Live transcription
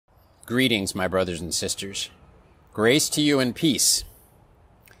Greetings, my brothers and sisters. Grace to you and peace.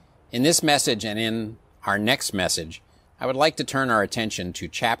 In this message and in our next message, I would like to turn our attention to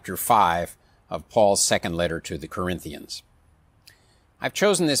chapter 5 of Paul's second letter to the Corinthians. I've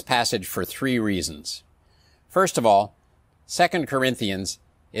chosen this passage for three reasons. First of all, 2 Corinthians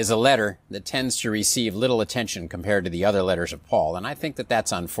is a letter that tends to receive little attention compared to the other letters of Paul, and I think that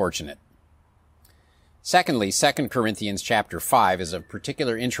that's unfortunate. Secondly, 2 Corinthians chapter 5 is of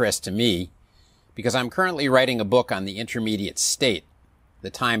particular interest to me because I'm currently writing a book on the intermediate state,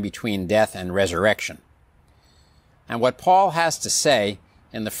 the time between death and resurrection. And what Paul has to say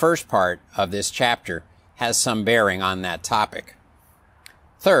in the first part of this chapter has some bearing on that topic.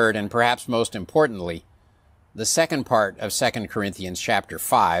 Third, and perhaps most importantly, the second part of 2 Corinthians chapter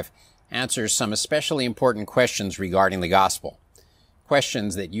 5 answers some especially important questions regarding the gospel,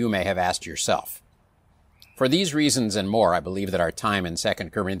 questions that you may have asked yourself. For these reasons and more, I believe that our time in 2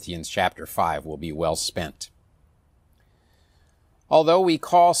 Corinthians chapter 5 will be well spent. Although we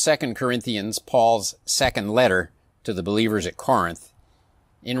call 2 Corinthians Paul's second letter to the believers at Corinth,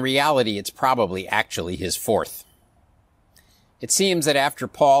 in reality it's probably actually his fourth. It seems that after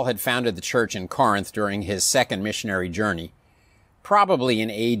Paul had founded the church in Corinth during his second missionary journey, probably in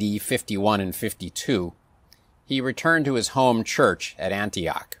AD 51 and 52, he returned to his home church at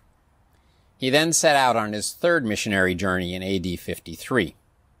Antioch. He then set out on his third missionary journey in AD 53.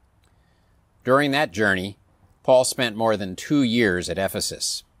 During that journey, Paul spent more than 2 years at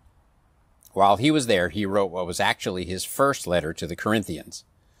Ephesus. While he was there, he wrote what was actually his first letter to the Corinthians,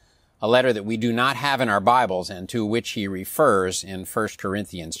 a letter that we do not have in our Bibles and to which he refers in 1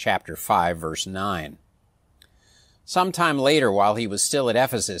 Corinthians chapter 5, verse 9. Sometime later, while he was still at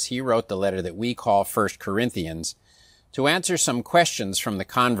Ephesus, he wrote the letter that we call 1 Corinthians to answer some questions from the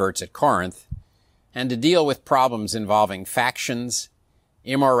converts at Corinth and to deal with problems involving factions,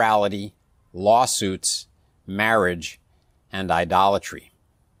 immorality, lawsuits, marriage, and idolatry.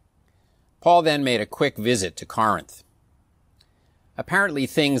 Paul then made a quick visit to Corinth. Apparently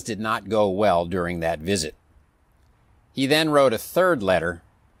things did not go well during that visit. He then wrote a third letter,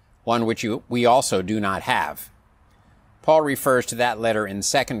 one which we also do not have. Paul refers to that letter in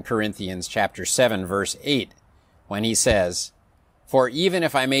 2 Corinthians chapter 7, verse 8, when he says, "For even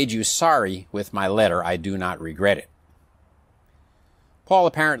if I made you sorry with my letter, I do not regret it." Paul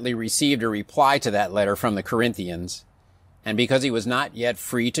apparently received a reply to that letter from the Corinthians, and because he was not yet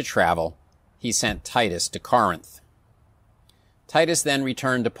free to travel, he sent Titus to Corinth. Titus then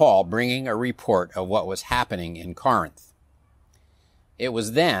returned to Paul, bringing a report of what was happening in Corinth. It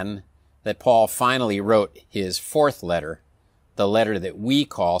was then that Paul finally wrote his fourth letter, the letter that we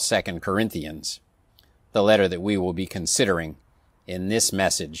call 2 Corinthians, the letter that we will be considering in this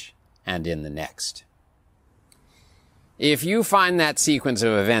message and in the next. If you find that sequence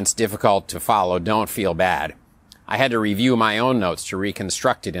of events difficult to follow, don't feel bad. I had to review my own notes to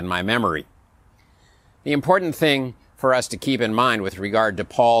reconstruct it in my memory. The important thing for us to keep in mind with regard to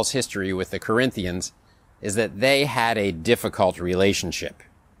Paul's history with the Corinthians is that they had a difficult relationship.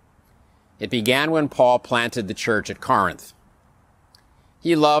 It began when Paul planted the church at Corinth.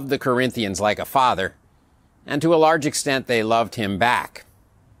 He loved the Corinthians like a father, and to a large extent they loved him back.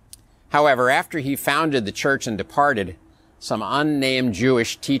 However, after he founded the church and departed, some unnamed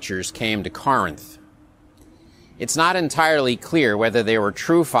Jewish teachers came to Corinth. It's not entirely clear whether they were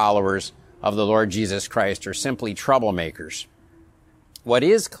true followers of the Lord Jesus Christ or simply troublemakers. What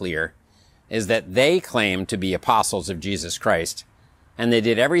is clear is that they claimed to be apostles of Jesus Christ, and they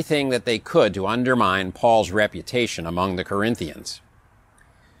did everything that they could to undermine Paul's reputation among the Corinthians.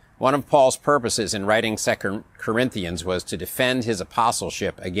 One of Paul's purposes in writing 2 Corinthians was to defend his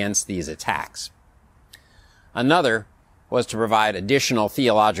apostleship against these attacks. Another was to provide additional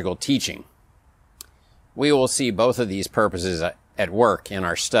theological teaching. We will see both of these purposes at work in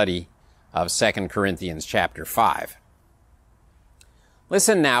our study of 2 Corinthians chapter 5.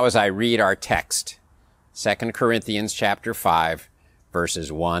 Listen now as I read our text, 2 Corinthians chapter 5,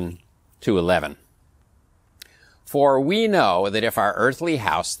 verses 1 to 11. "For we know that if our earthly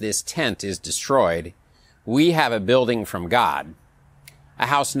house, this tent, is destroyed, we have a building from God, a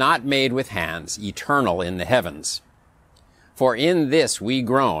house not made with hands, eternal in the heavens. For in this we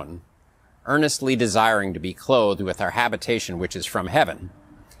groan, earnestly desiring to be clothed with our habitation which is from heaven,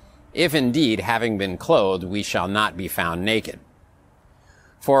 if indeed, having been clothed, we shall not be found naked.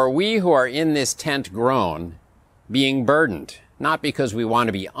 For we who are in this tent groan, being burdened, not because we want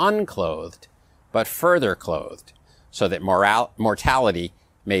to be unclothed, but further clothed, so that mortality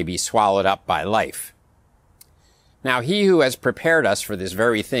may be swallowed up by life. Now he who has prepared us for this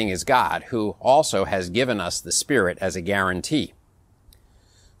very thing is God, who also has given us the Spirit as a guarantee.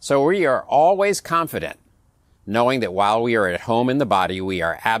 So we are always confident, knowing that while we are at home in the body, we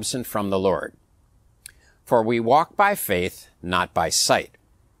are absent from the Lord. For we walk by faith, not by sight.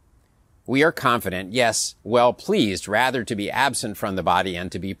 We are confident, yes, well pleased, rather to be absent from the body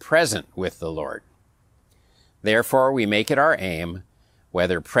and to be present with the Lord. Therefore we make it our aim,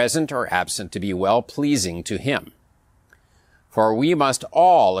 whether present or absent, to be well pleasing to Him. For we must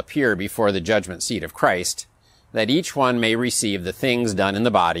all appear before the judgment seat of Christ, that each one may receive the things done in the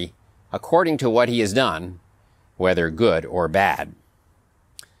body, according to what he has done, whether good or bad.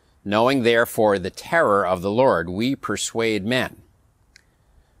 Knowing therefore the terror of the Lord, we persuade men.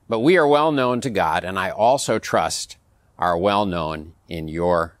 But we are well known to God, and I also trust are well known in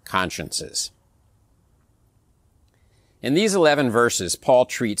your consciences. In these 11 verses, Paul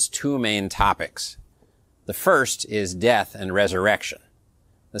treats two main topics. The first is death and resurrection.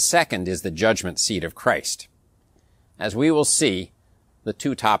 The second is the judgment seat of Christ. As we will see, the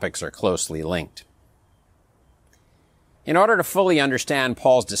two topics are closely linked. In order to fully understand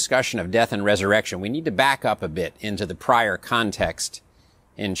Paul's discussion of death and resurrection, we need to back up a bit into the prior context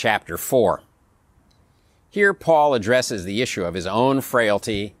in chapter 4. Here Paul addresses the issue of his own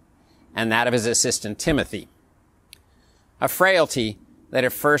frailty and that of his assistant Timothy. A frailty that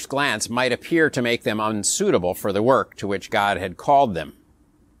at first glance might appear to make them unsuitable for the work to which God had called them.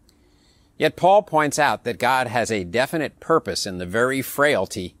 Yet Paul points out that God has a definite purpose in the very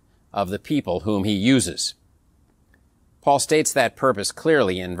frailty of the people whom he uses. Paul states that purpose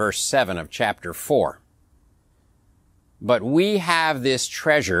clearly in verse 7 of chapter 4. But we have this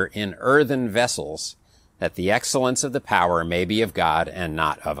treasure in earthen vessels, that the excellence of the power may be of God and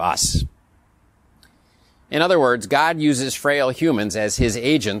not of us. In other words, God uses frail humans as his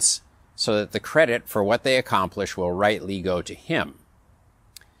agents so that the credit for what they accomplish will rightly go to him.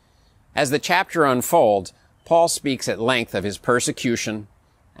 As the chapter unfolds, Paul speaks at length of his persecution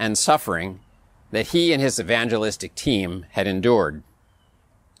and suffering that he and his evangelistic team had endured.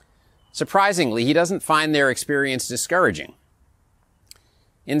 Surprisingly, he doesn't find their experience discouraging.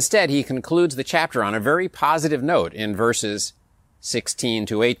 Instead, he concludes the chapter on a very positive note in verses 16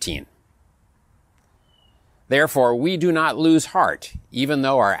 to 18. Therefore, we do not lose heart, even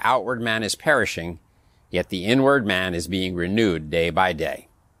though our outward man is perishing, yet the inward man is being renewed day by day.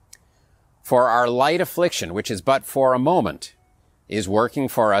 For our light affliction, which is but for a moment, is working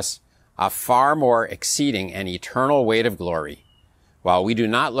for us a far more exceeding and eternal weight of glory, while we do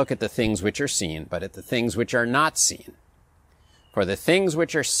not look at the things which are seen, but at the things which are not seen. For the things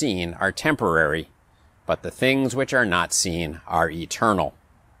which are seen are temporary, but the things which are not seen are eternal.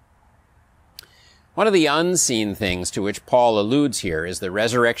 One of the unseen things to which Paul alludes here is the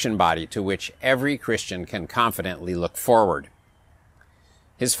resurrection body to which every Christian can confidently look forward.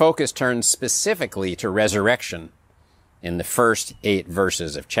 His focus turns specifically to resurrection in the first 8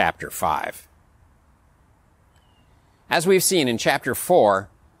 verses of chapter 5. As we've seen in chapter 4,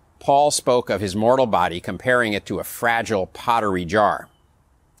 Paul spoke of his mortal body, comparing it to a fragile pottery jar.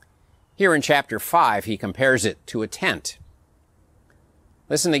 Here in chapter 5, he compares it to a tent.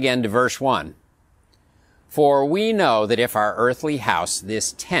 Listen again to verse 1. For we know that if our earthly house,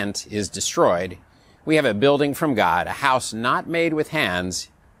 this tent, is destroyed, we have a building from God, a house not made with hands,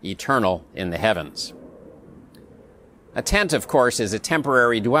 eternal in the heavens. A tent, of course, is a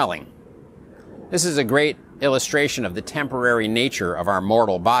temporary dwelling. This is a great illustration of the temporary nature of our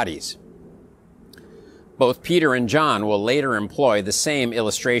mortal bodies. Both Peter and John will later employ the same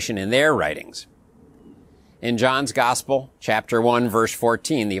illustration in their writings. In John's Gospel, chapter 1, verse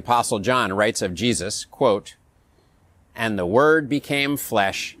 14, the Apostle John writes of Jesus, quote, "And the Word became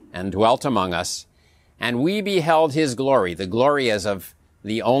flesh and dwelt among us, and we beheld his glory, the glory as of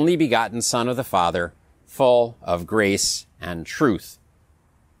the only begotten Son of the Father, full of grace and truth."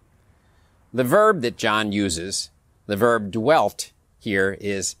 The verb that John uses, the verb dwelt here,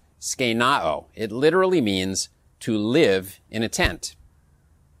 is skenao. It literally means to live in a tent.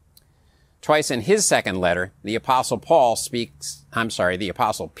 Twice in his second letter, the Apostle Peter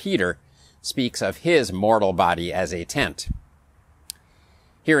speaks of his mortal body as a tent.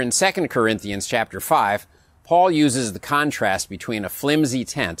 Here in 2 Corinthians chapter 5, Paul uses the contrast between a flimsy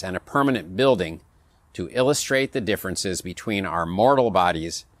tent and a permanent building to illustrate the differences between our mortal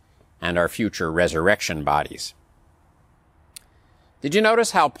bodies and our future resurrection bodies. Did you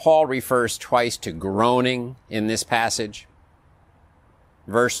notice how Paul refers twice to groaning in this passage?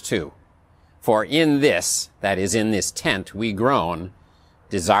 Verse 2, "For in this," that is, in this tent, "we groan,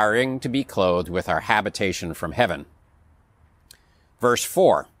 desiring to be clothed with our habitation from heaven." Verse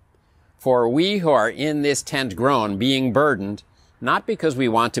 4, "For we who are in this tent groan, being burdened, not because we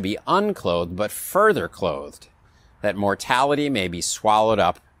want to be unclothed, but further clothed, that mortality may be swallowed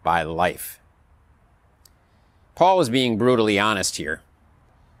up by life. Paul is being brutally honest here.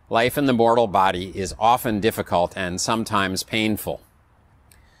 Life in the mortal body is often difficult and sometimes painful.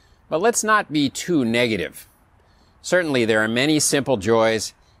 But let's not be too negative. Certainly there are many simple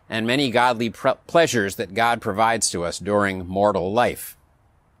joys and many godly pleasures that God provides to us during mortal life.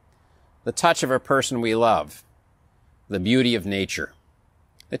 The touch of a person we love, the beauty of nature,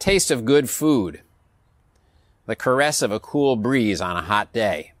 the taste of good food, the caress of a cool breeze on a hot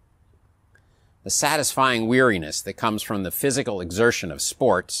day, the satisfying weariness that comes from the physical exertion of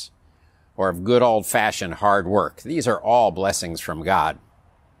sports or of good old-fashioned hard work. These are all blessings from God.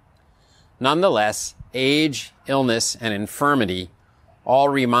 Nonetheless, age, illness, and infirmity all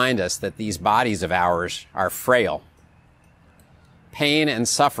remind us that these bodies of ours are frail. Pain and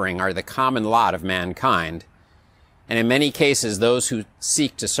suffering are the common lot of mankind, and in many cases those who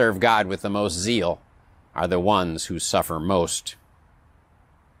seek to serve God with the most zeal are the ones who suffer most.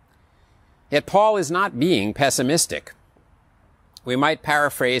 Yet Paul is not being pessimistic. We might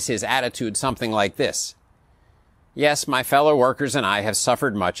paraphrase his attitude something like this: "Yes, my fellow workers and I have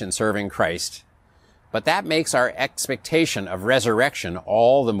suffered much in serving Christ, but that makes our expectation of resurrection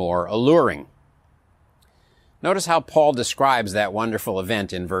all the more alluring." Notice how Paul describes that wonderful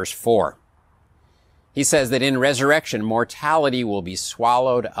event in verse 4. He says that in resurrection, mortality will be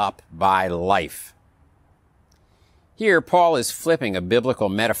swallowed up by life. Here, Paul is flipping a biblical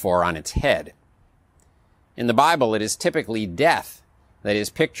metaphor on its head. In the Bible, it is typically death that is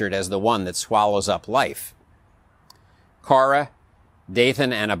pictured as the one that swallows up life. Korah,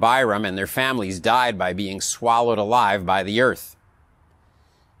 Dathan, and Abiram and their families died by being swallowed alive by the earth.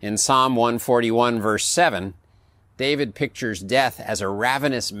 In Psalm 141, verse 7, David pictures death as a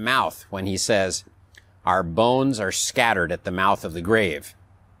ravenous mouth when he says, "Our bones are scattered at the mouth of the grave."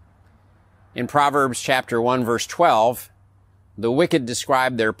 In Proverbs chapter 1, verse 12, the wicked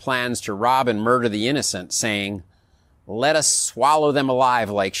describe their plans to rob and murder the innocent, saying, "Let us swallow them alive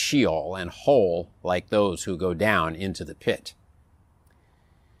like Sheol, and whole like those who go down into the pit."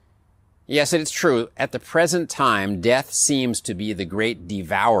 Yes, it is true. At the present time, death seems to be the great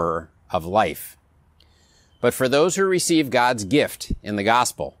devourer of life. But for those who receive God's gift in the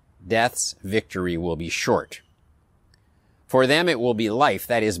gospel, death's victory will be short. For them it will be life,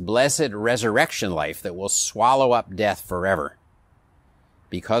 that is, blessed resurrection life, that will swallow up death forever.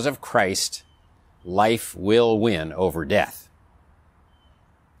 Because of Christ, life will win over death.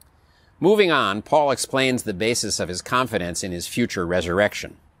 Moving on, Paul explains the basis of his confidence in his future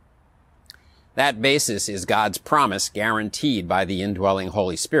resurrection. That basis is God's promise guaranteed by the indwelling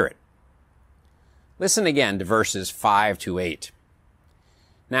Holy Spirit. Listen again to verses 5 to 8.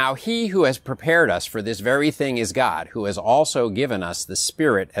 "Now he who has prepared us for this very thing is God, who has also given us the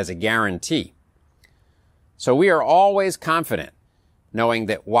Spirit as a guarantee. So we are always confident, knowing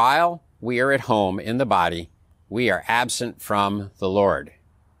that while we are at home in the body, we are absent from the Lord.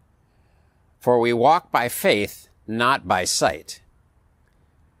 For we walk by faith, not by sight.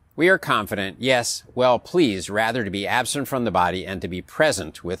 We are confident, yes, well pleased rather to be absent from the body and to be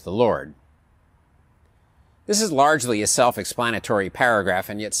present with the Lord." This is largely a self-explanatory paragraph,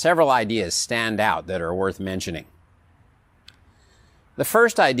 and yet several ideas stand out that are worth mentioning. The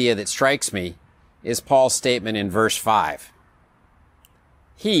first idea that strikes me is Paul's statement in verse 5.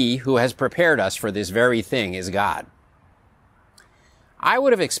 He who has prepared us for this very thing is God. I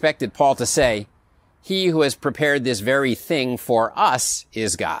would have expected Paul to say, he who has prepared this very thing for us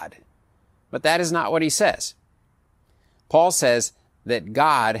is God. But that is not what he says. Paul says that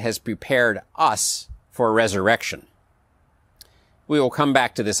God has prepared us for resurrection. We will come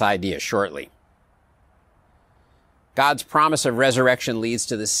back to this idea shortly. God's promise of resurrection leads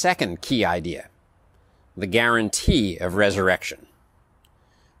to the second key idea, the guarantee of resurrection.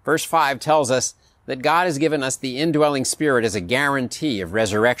 Verse 5 tells us that God has given us the indwelling Spirit as a guarantee of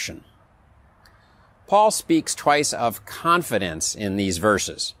resurrection. Paul speaks twice of confidence in these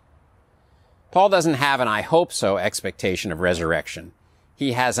verses. Paul doesn't have an "I hope so" expectation of resurrection.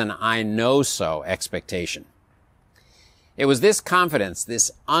 He has an "I know so" expectation. It was this confidence,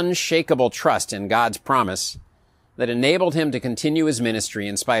 this unshakable trust in God's promise, that enabled him to continue his ministry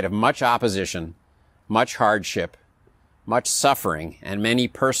in spite of much opposition, much hardship, much suffering, and many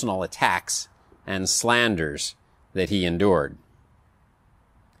personal attacks and slanders that he endured.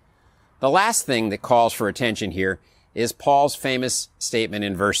 The last thing that calls for attention here is Paul's famous statement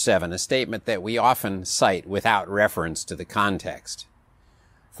in verse 7, a statement that we often cite without reference to the context.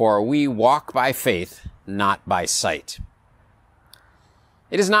 "For we walk by faith, not by sight."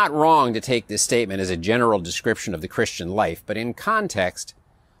 It is not wrong to take this statement as a general description of the Christian life, but in context,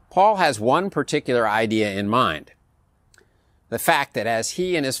 Paul has one particular idea in mind. the fact that as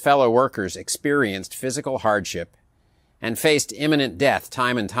he and his fellow workers experienced physical hardship and faced imminent death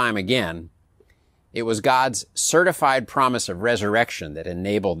time and time again, it was God's certified promise of resurrection that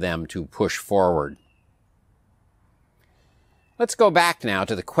enabled them to push forward. Let's go back now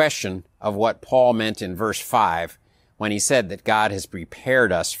to the question of what Paul meant in verse 5 when he said that God has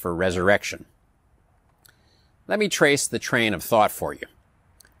prepared us for resurrection. Let me trace the train of thought for you.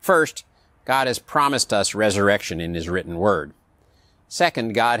 First, God has promised us resurrection in his written word.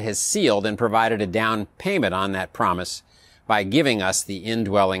 Second, God has sealed and provided a down payment on that promise by giving us the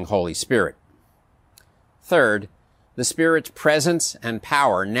indwelling Holy Spirit. Third, the Spirit's presence and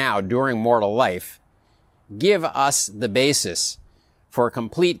power now during mortal life give us the basis for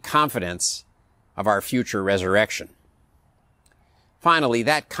complete confidence of our future resurrection. Finally,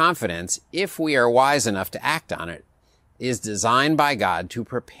 that confidence, if we are wise enough to act on it, is designed by God to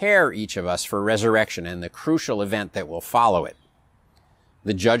prepare each of us for resurrection and the crucial event that will follow it,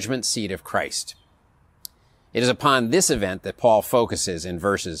 the judgment seat of Christ. It is upon this event that Paul focuses in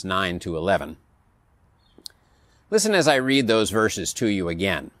verses 9 to 11. Listen as I read those verses to you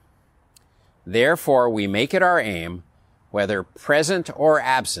again. Therefore we make it our aim, whether present or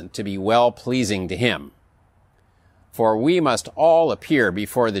absent, to be well-pleasing to him. For we must all appear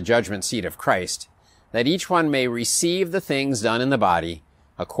before the judgment seat of Christ, that each one may receive the things done in the body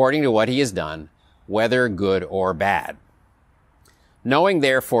according to what he has done, whether good or bad. Knowing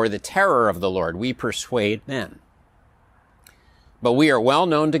therefore the terror of the Lord, we persuade men. But we are well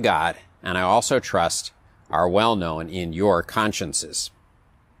known to God, and I also trust are well known in your consciences.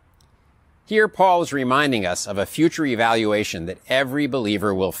 Here Paul is reminding us of a future evaluation that every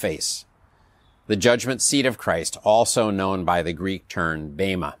believer will face, the judgment seat of Christ, also known by the Greek term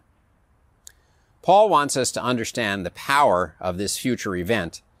bema. Paul wants us to understand the power of this future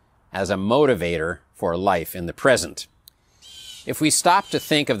event as a motivator for life in the present. If we stop to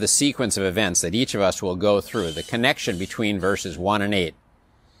think of the sequence of events that each of us will go through, the connection between verses 1 and 8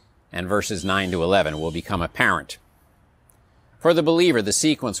 and verses 9 to 11 will become apparent. For the believer, the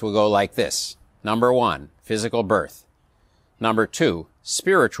sequence will go like this. Number 1, physical birth. Number 2,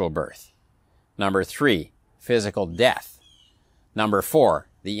 spiritual birth. Number 3, physical death. Number 4,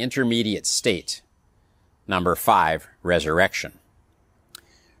 the intermediate state. Number 5, resurrection.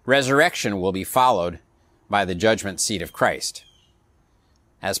 Resurrection will be followed by the judgment seat of Christ.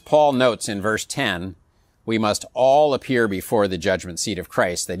 As Paul notes in verse 10, we must all appear before the judgment seat of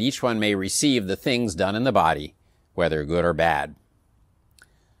Christ, that each one may receive the things done in the body, whether good or bad.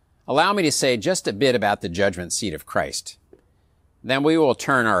 Allow me to say just a bit about the judgment seat of Christ. Then we will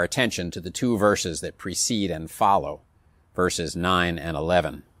turn our attention to the two verses that precede and follow, verses 9 and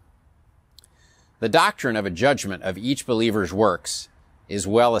 11. The doctrine of a judgment of each believer's works is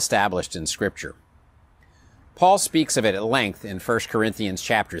well established in Scripture. Paul speaks of it at length in 1 Corinthians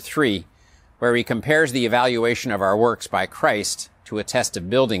chapter 3, where he compares the evaluation of our works by Christ to a test of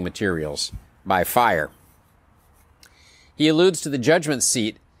building materials by fire. He alludes to the judgment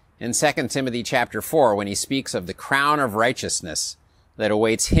seat in 2 Timothy chapter 4 when he speaks of the crown of righteousness that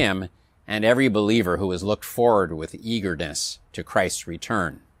awaits him and every believer who has looked forward with eagerness to Christ's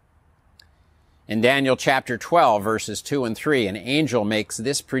return. In Daniel chapter 12, verses 2 and 3, an angel makes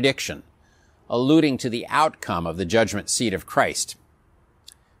this prediction, alluding to the outcome of the judgment seat of Christ.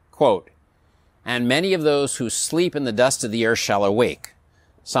 Quote, "And many of those who sleep in the dust of the earth shall awake,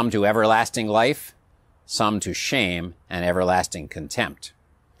 some to everlasting life, some to shame and everlasting contempt.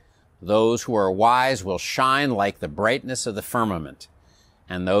 Those who are wise will shine like the brightness of the firmament,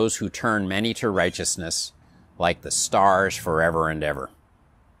 and those who turn many to righteousness like the stars forever and ever."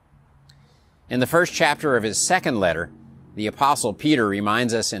 In the first chapter of his second letter, the Apostle Peter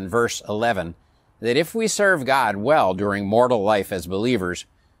reminds us in verse 11 that if we serve God well during mortal life as believers,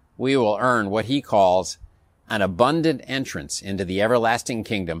 we will earn what he calls an abundant entrance into the everlasting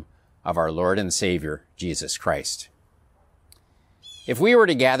kingdom of our Lord and Savior, Jesus Christ. If we were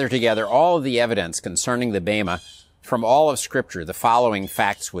to gather together all of the evidence concerning the bema from all of Scripture, the following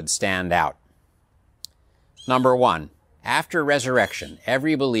facts would stand out. Number 1, after resurrection,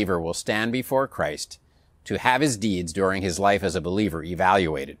 every believer will stand before Christ to have his deeds during his life as a believer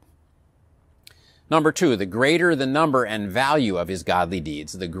evaluated. Number 2, the greater the number and value of his godly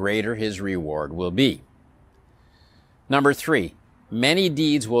deeds, the greater his reward will be. Number 3, many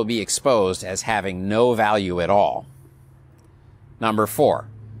deeds will be exposed as having no value at all. Number 4,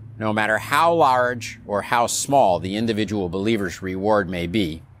 no matter how large or how small the individual believer's reward may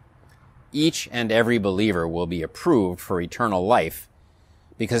be, each and every believer will be approved for eternal life,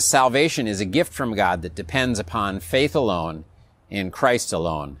 because salvation is a gift from God that depends upon faith alone, in Christ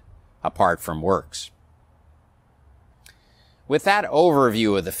alone, apart from works. With that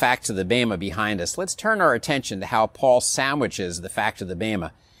overview of the facts of the Bema behind us, let's turn our attention to how Paul sandwiches the fact of the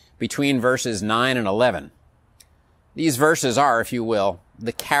Bema between verses 9 and 11. These verses are, if you will,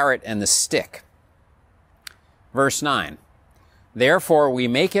 the carrot and the stick. Verse 9, "Therefore we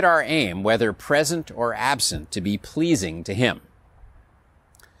make it our aim, whether present or absent, to be pleasing to him."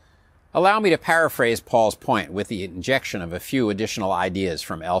 Allow me to paraphrase Paul's point with the injection of a few additional ideas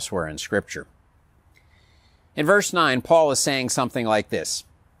from elsewhere in Scripture. In verse 9, Paul is saying something like this: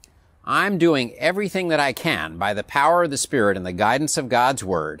 I'm doing everything that I can by the power of the Spirit and the guidance of God's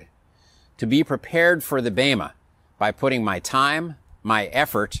Word to be prepared for the Bema by putting my time, my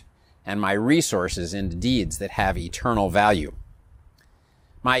effort, and my resources into deeds that have eternal value.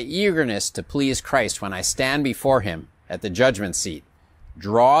 My eagerness to please Christ when I stand before Him at the judgment seat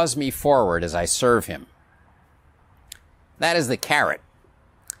draws me forward as I serve Him. That is the carrot.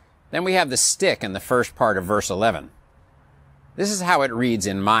 Then we have the stick in the first part of verse 11. This is how it reads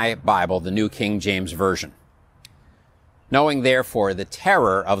in my Bible, the New King James Version. "Knowing therefore the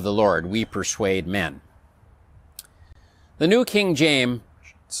terror of the Lord, we persuade men." The New King James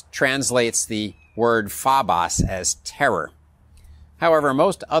translates the word phobos as terror. However,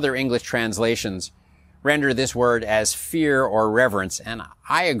 most other English translations render this word as fear or reverence, and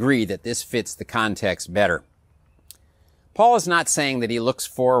I agree that this fits the context better. Paul is not saying that he looks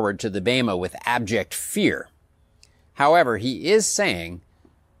forward to the Bema with abject fear. However, he is saying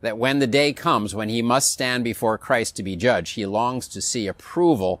that when the day comes when he must stand before Christ to be judged, he longs to see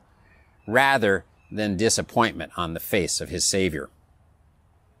approval rather than disappointment on the face of his Savior.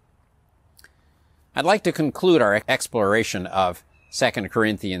 I'd like to conclude our exploration of 2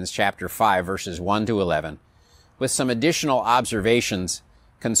 Corinthians chapter 5, verses 1 to 11, with some additional observations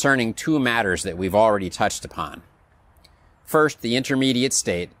concerning two matters that we've already touched upon. First, the intermediate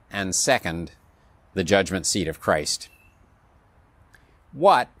state, and second, the judgment seat of Christ.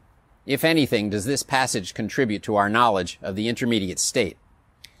 What, if anything, does this passage contribute to our knowledge of the intermediate state?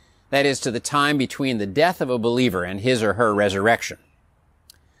 That is, to the time between the death of a believer and his or her resurrection.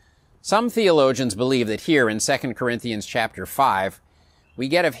 Some theologians believe that here in 2 Corinthians chapter 5, we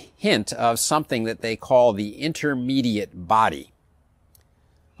get a hint of something that they call the intermediate body.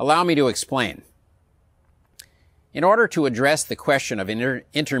 Allow me to explain. In order to address the question of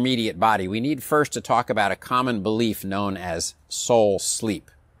intermediate body, we need first to talk about a common belief known as soul sleep.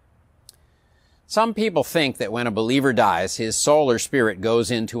 Some people think that when a believer dies, his soul or spirit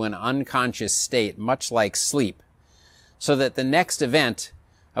goes into an unconscious state, much like sleep, so that the next event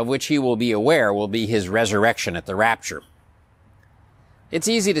of which he will be aware will be his resurrection at the rapture. It's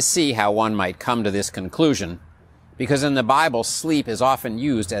easy to see how one might come to this conclusion, because in the Bible, sleep is often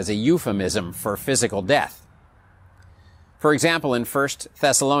used as a euphemism for physical death. For example, in 1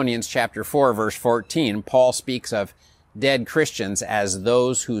 Thessalonians chapter 4, verse 14, Paul speaks of dead Christians as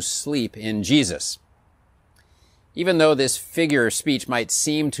those who sleep in Jesus. Even though this figure of speech might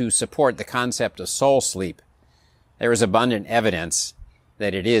seem to support the concept of soul sleep, there is abundant evidence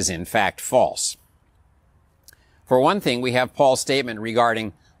that it is in fact false. For one thing, we have Paul's statement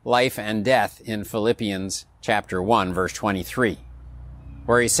regarding life and death in Philippians chapter 1, verse 23,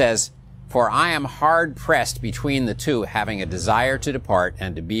 where he says, "For I am hard pressed between the two, having a desire to depart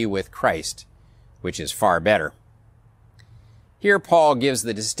and to be with Christ, which is far better." Here Paul gives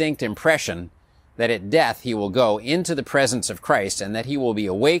the distinct impression that at death he will go into the presence of Christ and that he will be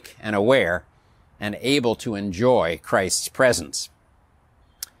awake and aware and able to enjoy Christ's presence.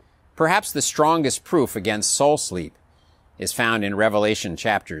 Perhaps the strongest proof against soul sleep is found in Revelation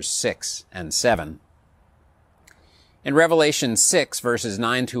chapters 6 and 7. In Revelation 6, verses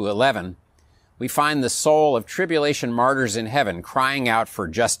 9 to 11, we find the soul of tribulation martyrs in heaven crying out for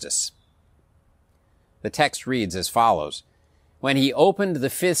justice. The text reads as follows, "When he opened the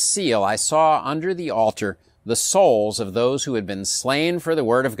fifth seal, I saw under the altar the souls of those who had been slain for the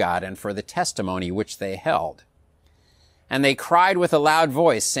word of God and for the testimony which they held. And they cried with a loud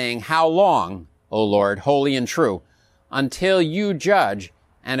voice, saying, How long, O Lord, holy and true, until you judge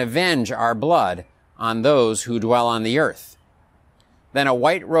and avenge our blood on those who dwell on the earth? Then a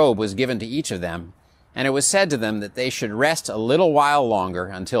white robe was given to each of them, and it was said to them that they should rest a little while longer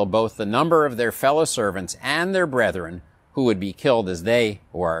until both the number of their fellow servants and their brethren, who would be killed as they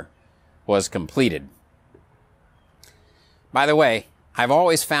were, was completed." By the way, I've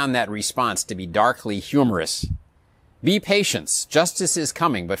always found that response to be darkly humorous. Be patient, justice is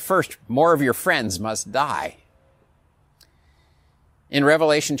coming, but first more of your friends must die. In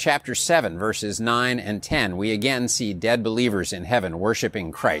Revelation chapter 7, verses 9 and 10, we again see dead believers in heaven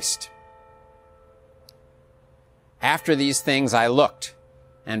worshiping Christ. "After these things I looked,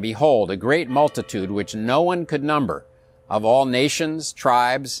 and behold, a great multitude which no one could number, of all nations,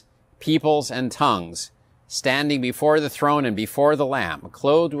 tribes, peoples, and tongues, standing before the throne and before the Lamb,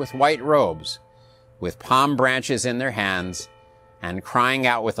 clothed with white robes, with palm branches in their hands, and crying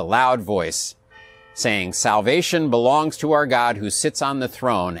out with a loud voice, saying, "Salvation belongs to our God who sits on the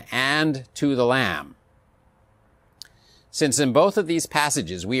throne and to the Lamb." Since in both of these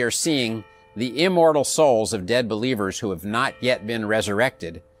passages we are seeing the immortal souls of dead believers who have not yet been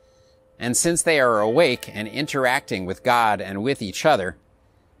resurrected, and since they are awake and interacting with God and with each other,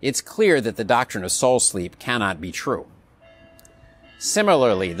 it's clear that the doctrine of soul sleep cannot be true.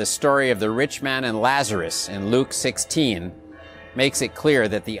 Similarly, the story of the rich man and Lazarus in Luke 16 makes it clear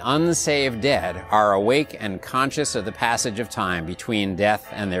that the unsaved dead are awake and conscious of the passage of time between death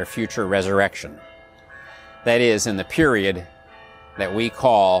and their future resurrection. That is, in the period that we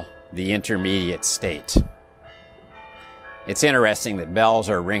call the intermediate state. It's interesting that bells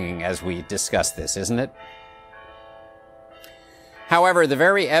are ringing as we discuss this, isn't it? However, the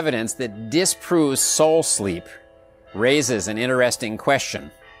very evidence that disproves soul sleep raises an interesting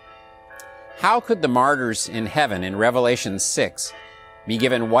question. How could the martyrs in heaven in Revelation 6 be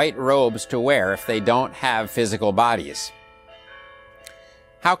given white robes to wear if they don't have physical bodies?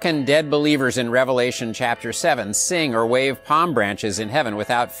 How can dead believers in Revelation chapter 7 sing or wave palm branches in heaven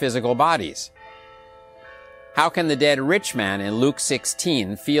without physical bodies? How can the dead rich man in Luke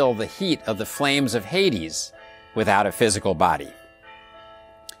 16 feel the heat of the flames of Hades without a physical body?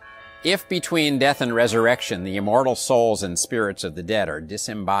 If between death and resurrection the immortal souls and spirits of the dead are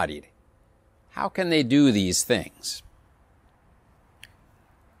disembodied, how can they do these things?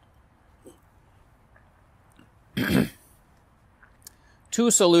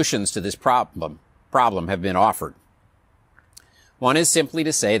 Two solutions to this problem have been offered. One is simply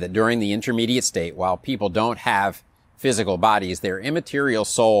to say that during the intermediate state, while people don't have physical bodies, their immaterial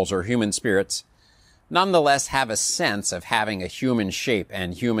souls or human spirits nonetheless have a sense of having a human shape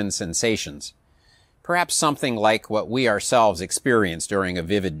and human sensations, perhaps something like what we ourselves experience during a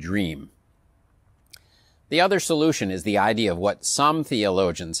vivid dream. The other solution is the idea of what some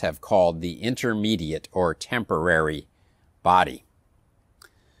theologians have called the intermediate or temporary body.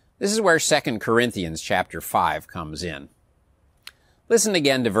 This is where 2 Corinthians chapter 5 comes in. Listen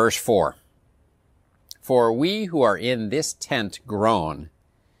again to verse 4. "For we who are in this tent groan,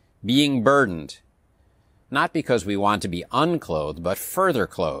 being burdened, not because we want to be unclothed, but further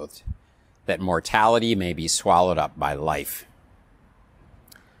clothed, that mortality may be swallowed up by life."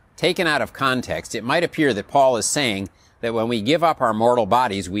 Taken out of context, it might appear that Paul is saying that when we give up our mortal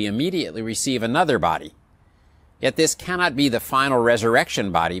bodies, we immediately receive another body. Yet this cannot be the final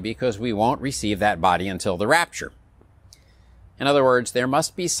resurrection body because we won't receive that body until the rapture. In other words, there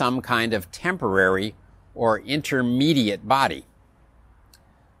must be some kind of temporary or intermediate body.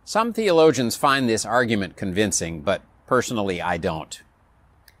 Some theologians find this argument convincing, but personally I don't.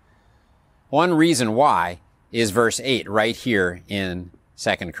 One reason why is verse 8 right here in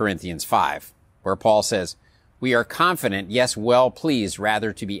 2 Corinthians 5, where Paul says, "We are confident, yes, well pleased,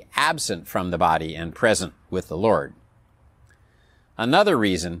 rather to be absent from the body and present with the Lord." Another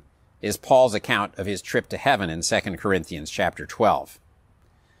reason is Paul's account of his trip to heaven in 2 Corinthians chapter 12.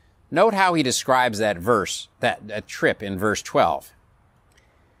 Note how he describes that trip in verse 12.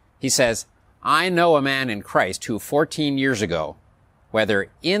 He says, "I know a man in Christ who 14 years ago,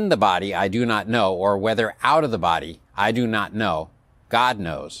 whether in the body I do not know, or whether out of the body I do not know, God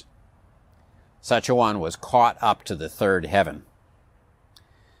knows. Such a one was caught up to the third heaven."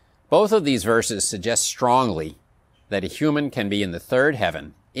 Both of these verses suggest strongly that a human can be in the third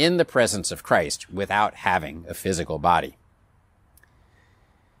heaven in the presence of Christ without having a physical body.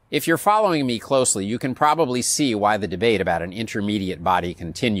 If you're following me closely, you can probably see why the debate about an intermediate body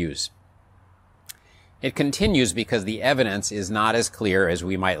continues. It continues because the evidence is not as clear as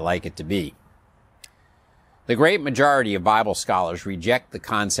we might like it to be. The great majority of Bible scholars reject the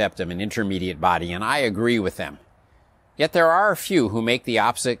concept of an intermediate body, and I agree with them. Yet there are a few who make the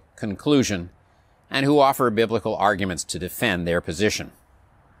opposite conclusion and who offer biblical arguments to defend their position.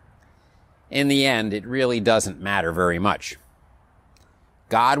 In the end, it really doesn't matter very much.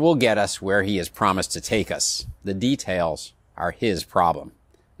 God will get us where He has promised to take us. The details are His problem,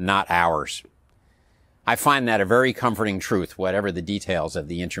 not ours. I find that a very comforting truth, whatever the details of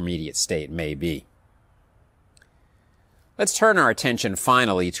the intermediate state may be. Let's turn our attention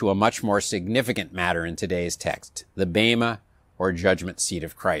finally to a much more significant matter in today's text, the Bema, or judgment seat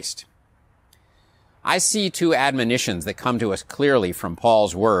of Christ. I see two admonitions that come to us clearly from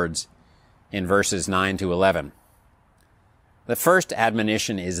Paul's words in verses 9 to 11. The first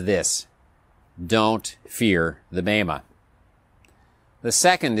admonition is this: don't fear the Bema. The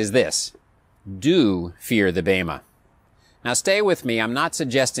second is this: do fear the Bema. Now stay with me. I'm not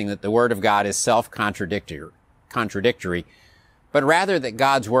suggesting that the Word of God is self-contradictory, but rather that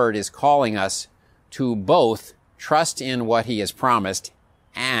God's Word is calling us to both trust in what He has promised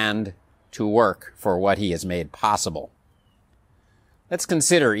and to work for what He has made possible. Let's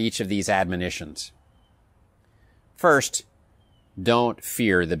consider each of these admonitions. First, don't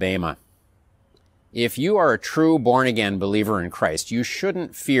fear the bema. If you are a true born-again believer in Christ, you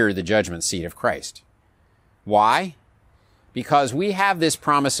shouldn't fear the judgment seat of Christ. Why? Because we have this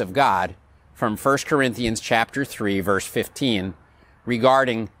promise of God from 1 Corinthians chapter 3, verse 15,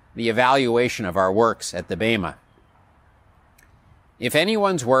 regarding the evaluation of our works at the bema. If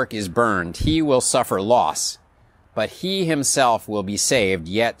anyone's work is burned, he will suffer loss, but he himself will be saved,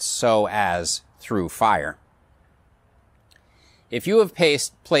 yet so as through fire. If you have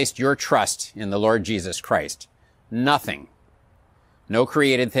placed your trust in the Lord Jesus Christ, nothing, no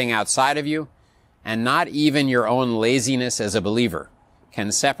created thing outside of you, and not even your own laziness as a believer,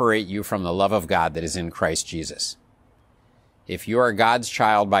 can separate you from the love of God that is in Christ Jesus. If you are God's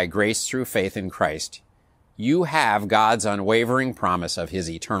child by grace through faith in Christ, you have God's unwavering promise of His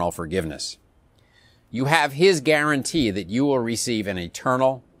eternal forgiveness. You have His guarantee that you will receive an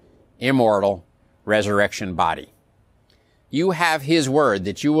eternal, immortal, resurrection body. You have His word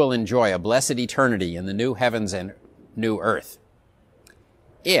that you will enjoy a blessed eternity in the new heavens and new earth.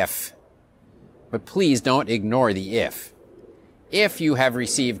 But please don't ignore the if. If you have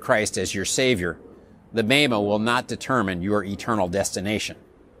received Christ as your Savior, the bema will not determine your eternal destination.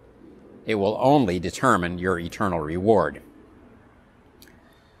 It will only determine your eternal reward.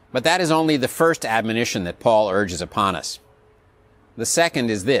 But that is only the first admonition that Paul urges upon us. The second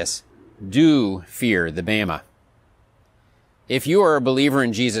is this: do fear the bema. If you are a believer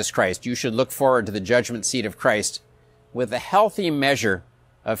in Jesus Christ, you should look forward to the judgment seat of Christ with a healthy measure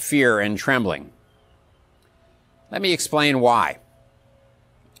of fear and trembling. Let me explain why.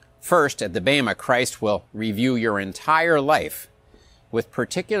 First, at the bema, Christ will review your entire life with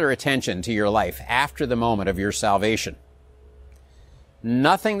particular attention to your life after the moment of your salvation.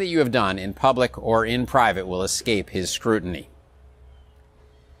 Nothing that you have done in public or in private will escape His scrutiny.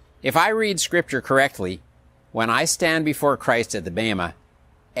 If I read Scripture correctly, when I stand before Christ at the bema,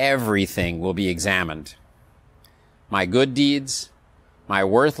 everything will be examined. My good deeds, my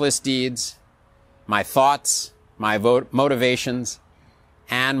worthless deeds, my thoughts, my motivations,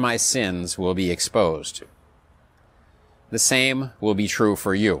 and my sins will be exposed. The same will be true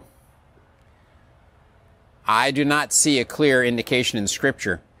for you. I do not see a clear indication in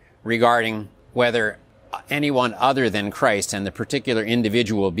Scripture regarding whether anyone other than Christ and the particular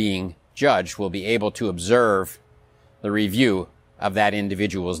individual being judged will be able to observe the review of that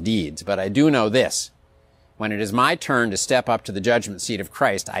individual's deeds. But I do know this: when it is my turn to step up to the judgment seat of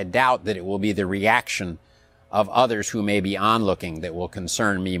Christ, I doubt that it will be the reaction of others who may be onlooking that will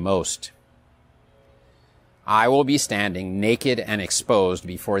concern me most. I will be standing naked and exposed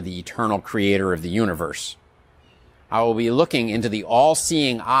before the eternal Creator of the universe. I will be looking into the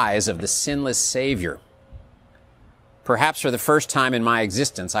all-seeing eyes of the sinless Savior. Perhaps for the first time in my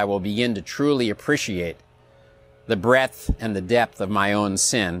existence, I will begin to truly appreciate the breadth and the depth of my own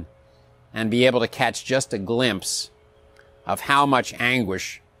sin and be able to catch just a glimpse of how much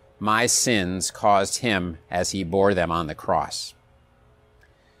anguish my sins caused Him as He bore them on the cross.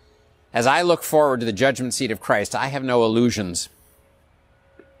 As I look forward to the judgment seat of Christ, I have no illusions.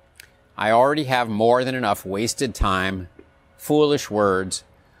 I already have more than enough wasted time, foolish words,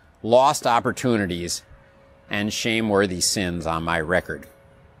 lost opportunities, and shameworthy sins on my record.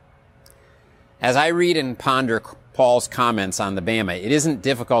 As I read and ponder Paul's comments on the bema, it isn't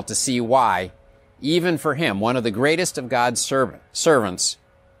difficult to see why, even for him, one of the greatest of God's servants,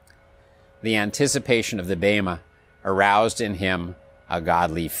 the anticipation of the bema aroused in him a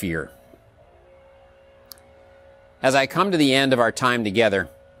godly fear. As I come to the end of our time together,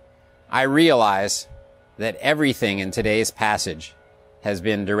 I realize that everything in today's passage has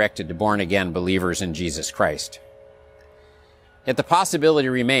been directed to born-again believers in Jesus Christ. Yet the possibility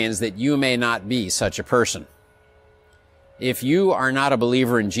remains that you may not be such a person. If you are not a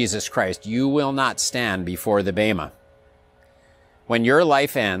believer in Jesus Christ, you will not stand before the bema. When your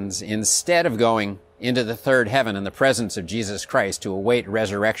life ends, instead of going into the third heaven in the presence of Jesus Christ to await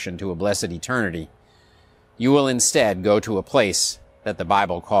resurrection to a blessed eternity, you will instead go to a place that the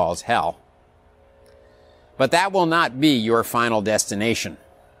Bible calls hell. But that will not be your final destination.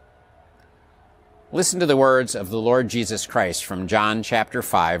 Listen to the words of the Lord Jesus Christ from John chapter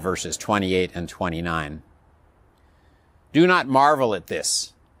 5, verses 28 and 29. Do not marvel at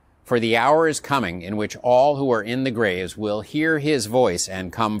this, for the hour is coming in which all who are in the graves will hear His voice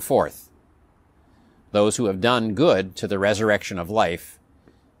and come forth. those who have done good to the resurrection of life,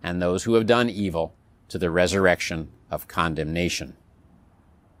 and those who have done evil to the resurrection of condemnation.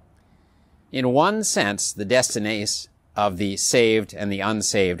 In one sense, the destinies of the saved and the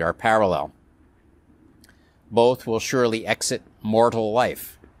unsaved are parallel. Both will surely exit mortal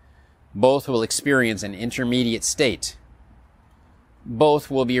life. Both will experience an intermediate state. Both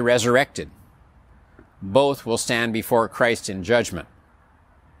will be resurrected. Both will stand before Christ in judgment.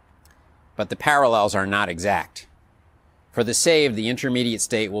 But the parallels are not exact. For the saved, the intermediate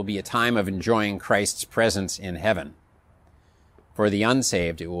state will be a time of enjoying Christ's presence in heaven. For the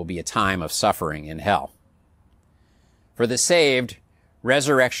unsaved, it will be a time of suffering in hell. For the saved,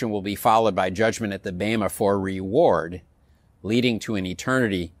 resurrection will be followed by judgment at the Bema for reward, leading to an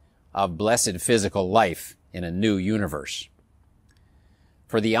eternity of blessed physical life in a new universe.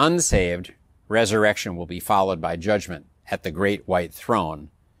 For the unsaved, resurrection will be followed by judgment at the great white throne,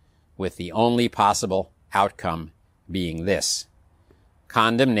 with the only possible outcome being this: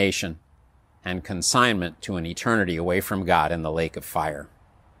 condemnation and consignment to an eternity away from God in the lake of fire.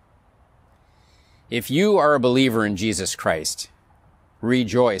 If you are a believer in Jesus Christ,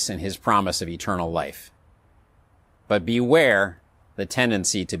 rejoice in his promise of eternal life. But beware the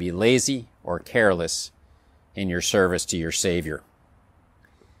tendency to be lazy or careless in your service to your Savior.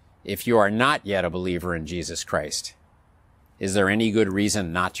 If you are not yet a believer in Jesus Christ, is there any good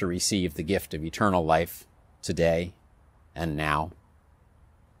reason not to receive the gift of eternal life today and now?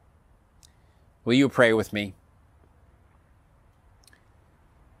 Will you pray with me?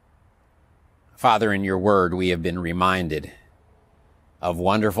 Father, in your word we have been reminded of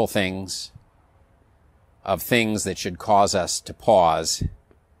wonderful things, of things that should cause us to pause,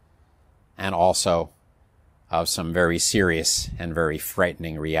 and also of some very serious and very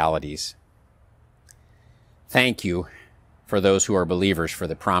frightening realities. Thank you for those who are believers for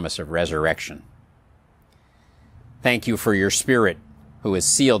the promise of resurrection. Thank you for your Spirit who has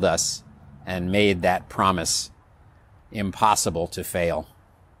sealed us and made that promise impossible to fail.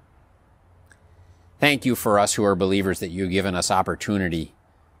 Thank you for us who are believers that you've given us opportunity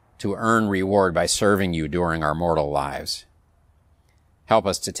to earn reward by serving you during our mortal lives. Help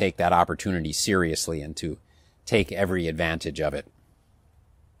us to take that opportunity seriously and to take every advantage of it.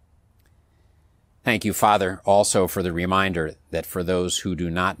 Thank you, Father, also for the reminder that for those who do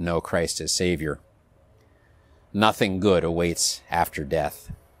not know Christ as Savior, nothing good awaits after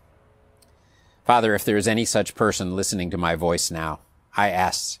death. Father, if there is any such person listening to my voice now, I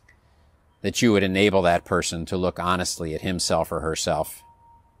ask that you would enable that person to look honestly at himself or herself,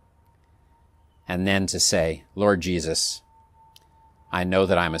 and then to say, Lord Jesus, I know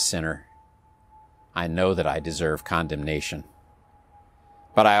that I'm a sinner. I know that I deserve condemnation.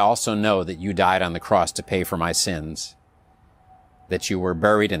 But I also know that you died on the cross to pay for my sins, that you were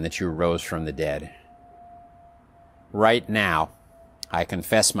buried and that you rose from the dead. Right now, I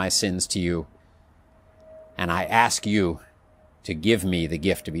confess my sins to you, and I ask you to give me the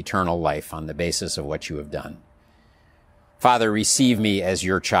gift of eternal life on the basis of what you have done. Father, receive me as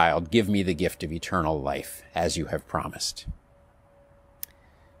your child. Give me the gift of eternal life, as you have promised.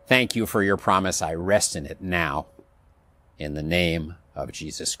 Thank you for your promise. I rest in it now, in the name of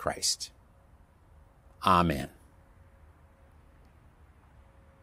Jesus Christ. Amen.